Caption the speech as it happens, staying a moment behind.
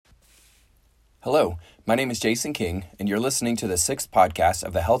Hello, my name is Jason King, and you're listening to the 6th podcast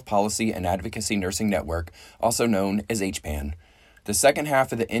of the Health Policy and Advocacy Nursing Network, also known as HPAN. The second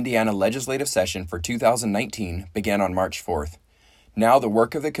half of the Indiana legislative session for 2019 began on March 4th. Now the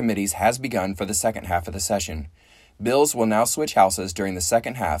work of the committees has begun for the second half of the session. Bills will now switch houses during the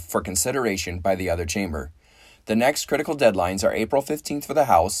second half for consideration by the other chamber. The next critical deadlines are April 15th for the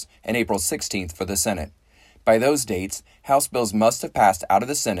House and April 16th for the Senate. By those dates, House bills must have passed out of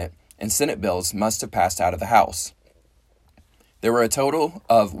the Senate, and Senate bills must have passed out of the House. There were a total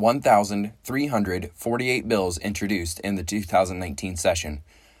of 1,348 bills introduced in the 2019 session.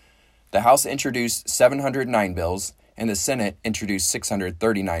 The House introduced 709 bills, and the Senate introduced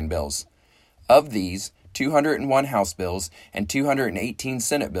 639 bills. Of these, 201 House bills and 218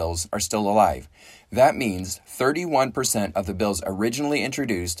 Senate bills are still alive. That means 31% of the bills originally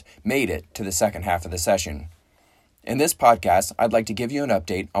introduced made it to the second half of the session. In this podcast, I'd like to give you an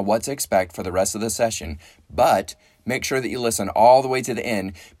update on what to expect for the rest of the session, but make sure that you listen all the way to the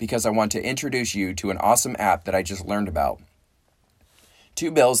end because I want to introduce you to an awesome app that I just learned about.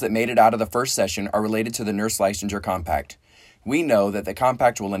 Two bills that made it out of the first session are related to the Nurse Licensure Compact. We know that the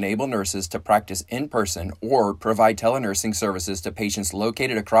compact will enable nurses to practice in person or provide telenursing services to patients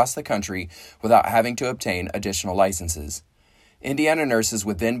located across the country without having to obtain additional licenses. Indiana nurses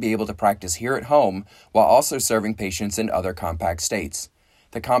would then be able to practice here at home while also serving patients in other compact states.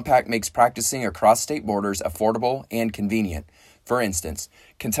 The compact makes practicing across state borders affordable and convenient. For instance,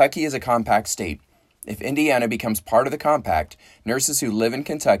 Kentucky is a compact state. If Indiana becomes part of the compact, nurses who live in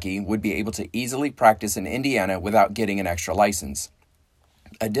Kentucky would be able to easily practice in Indiana without getting an extra license.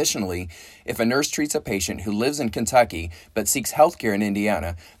 Additionally, if a nurse treats a patient who lives in Kentucky but seeks health care in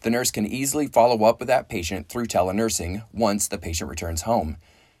Indiana, the nurse can easily follow up with that patient through telenursing once the patient returns home.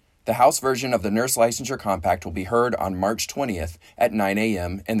 The House version of the Nurse Licensure Compact will be heard on March 20th at 9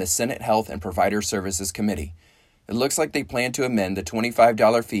 a.m. in the Senate Health and Provider Services Committee. It looks like they plan to amend the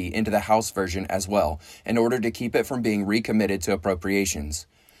 $25 fee into the House version as well in order to keep it from being recommitted to appropriations.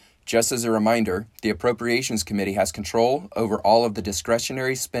 Just as a reminder, the Appropriations Committee has control over all of the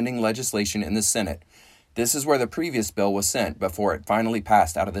discretionary spending legislation in the Senate. This is where the previous bill was sent before it finally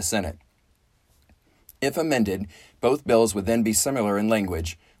passed out of the Senate. If amended, both bills would then be similar in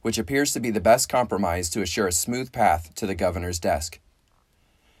language, which appears to be the best compromise to assure a smooth path to the governor's desk.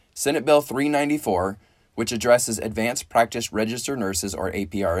 Senate Bill 394, which addresses Advanced Practice Registered Nurses, or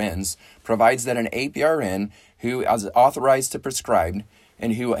APRNs, provides that an APRN who is authorized to prescribe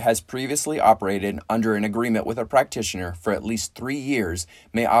and who has previously operated under an agreement with a practitioner for at least 3 years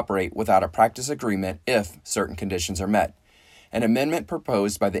may operate without a practice agreement if certain conditions are met. An amendment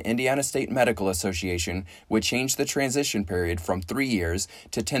proposed by the Indiana State Medical Association would change the transition period from 3 years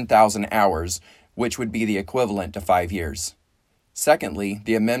to 10,000 hours, which would be the equivalent to 5 years. Secondly,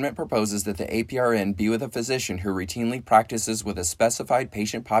 the amendment proposes that the APRN be with a physician who routinely practices with a specified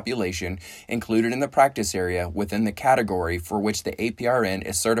patient population included in the practice area within the category for which the APRN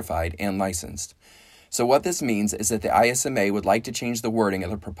is certified and licensed. So what this means is that the ISMA would like to change the wording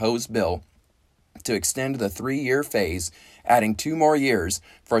of the proposed bill to extend the 3-year phase, adding 2 more years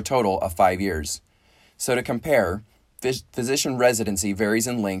for a total of 5 years. So to compare, physician residency varies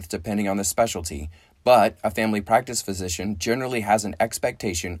in length depending on the specialty, but a family practice physician generally has an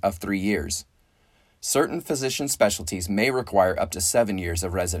expectation of 3 years. Certain physician specialties may require up to 7 years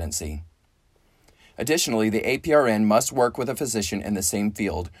of residency. Additionally, the APRN must work with a physician in the same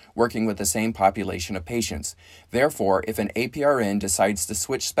field, working with the same population of patients. Therefore, if an APRN decides to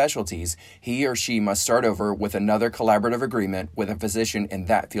switch specialties, he or she must start over with another collaborative agreement with a physician in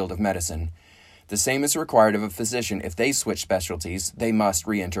that field of medicine. The same is required of a physician if they switch specialties, they must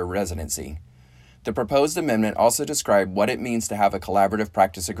re-enter residency. The proposed amendment also described what it means to have a collaborative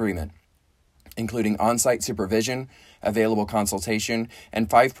practice agreement, including on-site supervision, available consultation, and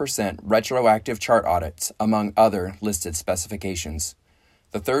 5% retroactive chart audits, among other listed specifications.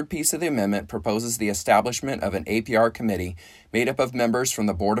 The third piece of the amendment proposes the establishment of an APR committee made up of members from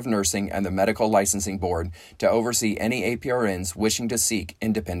the Board of Nursing and the Medical Licensing Board to oversee any APRNs wishing to seek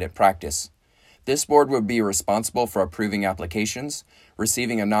independent practice. This board would be responsible for approving applications,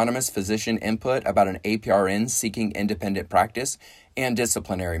 receiving anonymous physician input about an APRN seeking independent practice, and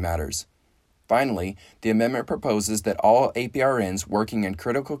disciplinary matters. Finally, the amendment proposes that all APRNs working in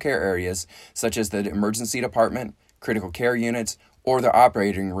critical care areas, such as the emergency department, critical care units, or the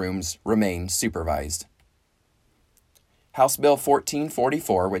operating rooms, remain supervised. House Bill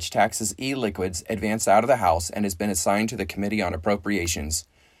 1444, which taxes e-liquids, advanced out of the House and has been assigned to the Committee on Appropriations.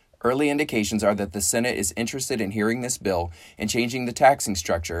 Early indications are that the Senate is interested in hearing this bill and changing the taxing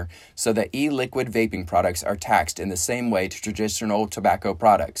structure so that e-liquid vaping products are taxed in the same way to traditional tobacco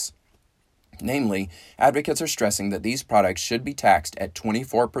products. Namely, advocates are stressing that these products should be taxed at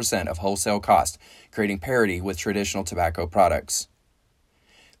 24% of wholesale cost, creating parity with traditional tobacco products.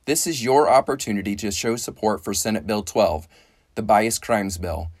 This is your opportunity to show support for Senate Bill 12, the Bias Crimes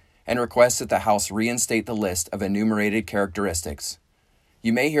Bill, and request that the House reinstate the list of enumerated characteristics.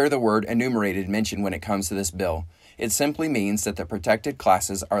 You may hear the word enumerated mentioned when it comes to this bill. It simply means that the protected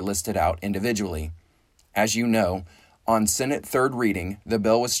classes are listed out individually. As you know, on Senate third reading, the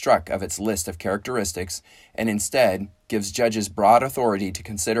bill was struck of its list of characteristics and instead gives judges broad authority to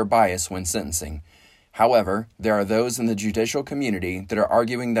consider bias when sentencing. However, there are those in the judicial community that are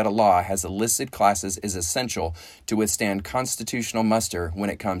arguing that a law has listed classes is essential to withstand constitutional muster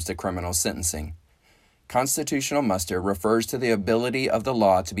when it comes to criminal sentencing. Constitutional muster refers to the ability of the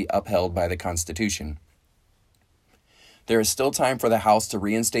law to be upheld by the Constitution. There is still time for the House to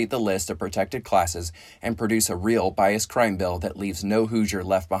reinstate the list of protected classes and produce a real bias crime bill that leaves no Hoosier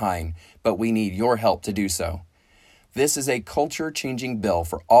left behind, but we need your help to do so. This is a culture-changing bill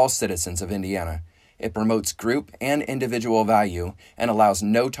for all citizens of Indiana. It promotes group and individual value and allows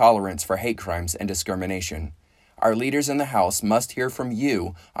no tolerance for hate crimes and discrimination. Our leaders in the House must hear from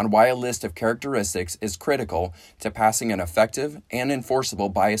you on why a list of characteristics is critical to passing an effective and enforceable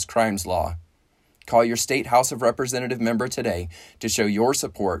bias crimes law. Call your state House of Representative member today to show your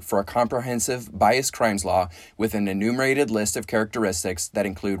support for a comprehensive bias crimes law with an enumerated list of characteristics that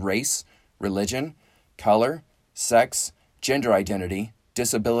include race, religion, color, sex, gender identity,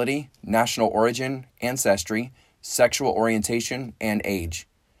 disability, national origin, ancestry, sexual orientation, and age.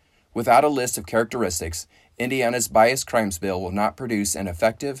 Without a list of characteristics, Indiana's bias crimes bill will not produce an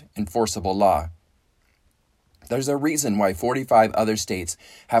effective, enforceable law. There's a reason why 45 other states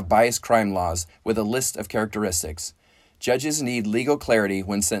have bias crime laws with a list of characteristics. Judges need legal clarity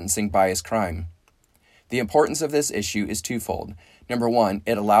when sentencing bias crime. The importance of this issue is twofold. Number one,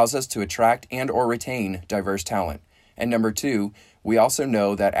 it allows us to attract and or retain diverse talent. And number two, we also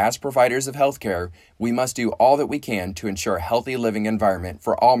know that as providers of healthcare, we must do all that we can to ensure a healthy living environment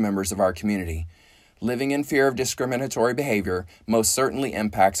for all members of our community. Living in fear of discriminatory behavior most certainly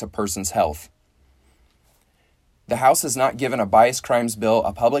impacts a person's health. The House has not given a bias crimes bill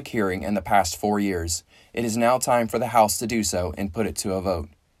a public hearing in the past 4 years. It is now time for the House to do so and put it to a vote.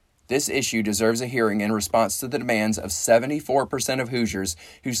 This issue deserves a hearing in response to the demands of 74% of Hoosiers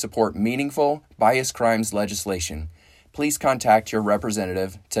who support meaningful bias crimes legislation. Please contact your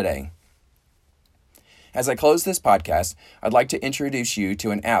representative today. As I close this podcast, I'd like to introduce you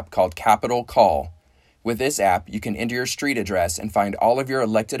to an app called Capital Call. With this app, you can enter your street address and find all of your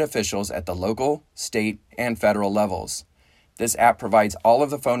elected officials at the local, state, and federal levels. This app provides all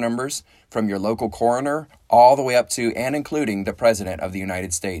of the phone numbers from your local coroner all the way up to and including the President of the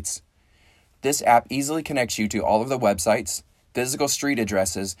United States. This app easily connects you to all of the websites, physical street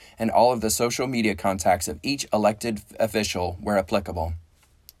addresses, and all of the social media contacts of each elected official where applicable.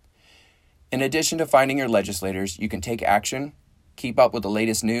 In addition to finding your legislators, you can take action, keep up with the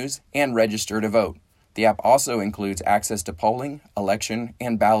latest news, and register to vote. The app also includes access to polling, election,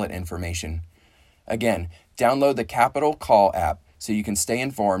 and ballot information. Again, download the Capital Call app so you can stay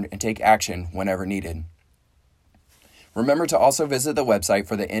informed and take action whenever needed. Remember to also visit the website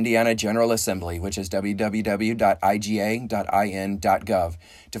for the Indiana General Assembly, which is www.iga.in.gov,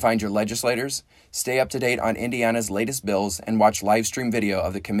 to find your legislators, stay up to date on Indiana's latest bills, and watch live stream video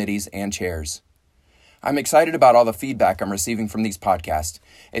of the committees and chairs. I'm excited about all the feedback I'm receiving from these podcasts.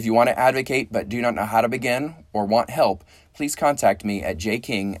 If you want to advocate but do not know how to begin or want help, please contact me at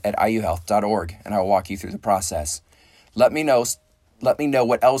jking@iuhealth.org and I will walk you through the process. Let me know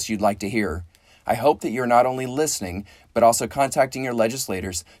what else you'd like to hear. I hope that you're not only listening, but also contacting your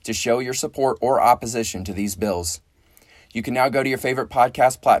legislators to show your support or opposition to these bills. You can now go to your favorite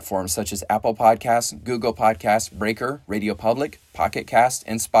podcast platforms such as Apple Podcasts, Google Podcasts, Breaker, Radio Public, Pocket Cast,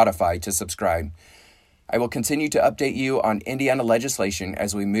 and Spotify to subscribe. I will continue to update you on Indiana legislation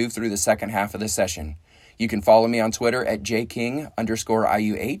as we move through the second half of the session. You can follow me on Twitter at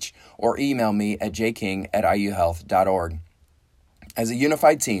jking_IUH or email me at jking@iuhealth.org. As a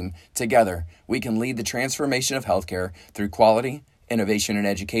unified team, together, we can lead the transformation of healthcare through quality, innovation in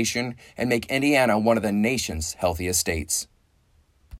education, and make Indiana one of the nation's healthiest states.